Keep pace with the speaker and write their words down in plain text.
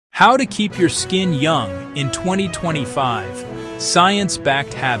How to keep your skin young in 2025.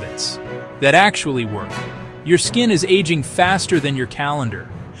 Science-backed habits that actually work. Your skin is aging faster than your calendar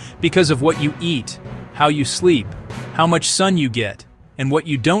because of what you eat, how you sleep, how much sun you get, and what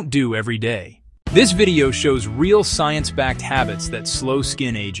you don't do every day. This video shows real science-backed habits that slow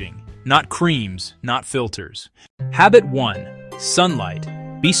skin aging. Not creams, not filters. Habit 1. Sunlight.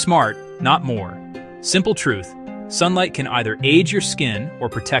 Be smart, not more. Simple truth. Sunlight can either age your skin or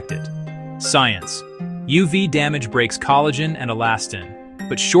protect it. Science. UV damage breaks collagen and elastin,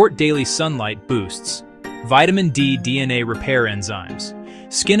 but short daily sunlight boosts vitamin D DNA repair enzymes.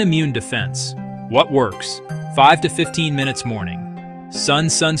 Skin immune defense. What works? 5 to 15 minutes morning.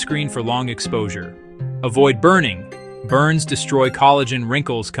 Sunscreen for long exposure. Avoid burning. Burns destroy collagen.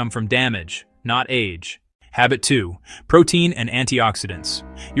 Wrinkles come from damage, not age. Habit 2. Protein and antioxidants.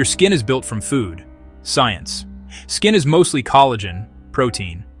 Your skin is built from food. Science. Skin is mostly collagen,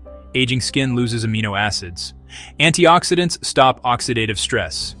 protein. Aging skin loses amino acids. Antioxidants stop oxidative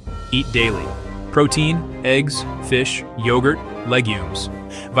stress. Eat daily. Protein, eggs, fish, yogurt, legumes.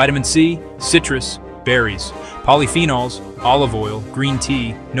 Vitamin C, citrus, berries. Polyphenols, olive oil, green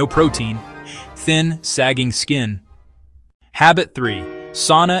tea, no protein. Thin, sagging skin. Habit 3.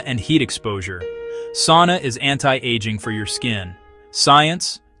 Sauna and heat exposure. Sauna is anti-aging for your skin.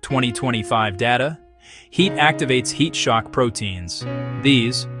 Science, 2025 data. Heat activates heat shock proteins.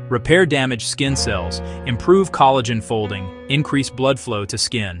 These repair damaged skin cells, improve collagen folding, increase blood flow to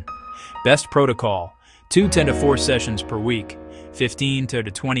skin. Best protocol: 10 to 4 sessions per week, 15 to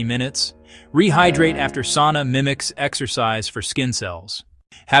 20 minutes. Rehydrate after sauna mimics exercise for skin cells.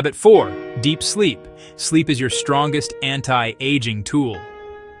 Habit 4. Deep sleep. Sleep is your strongest anti-aging tool.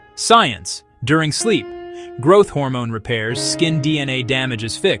 Science. During sleep, growth hormone repairs, skin DNA damage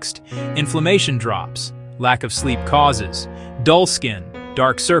is fixed, inflammation drops, lack of sleep causes dull skin,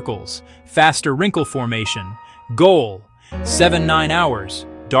 dark circles, faster wrinkle formation. Goal: 7-9 hours,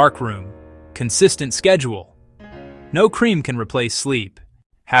 dark room, consistent schedule. No cream can replace sleep.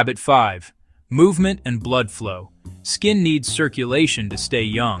 Habit 5. Movement and blood flow. Skin needs circulation to stay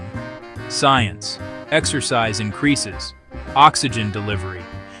young. Science. Exercise increases oxygen delivery,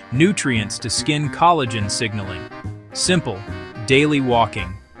 nutrients to skin, collagen signaling. Simple, daily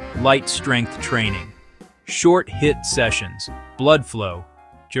walking, light strength training, short HIIT sessions, blood flow,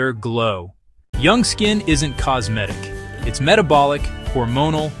 your glow. Young skin isn't cosmetic. It's metabolic,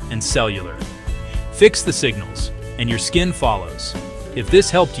 hormonal, and cellular. Fix the signals, and your skin follows. If this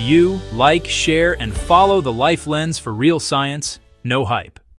helped you, like, share, and follow the Life Lens for real science, no hype.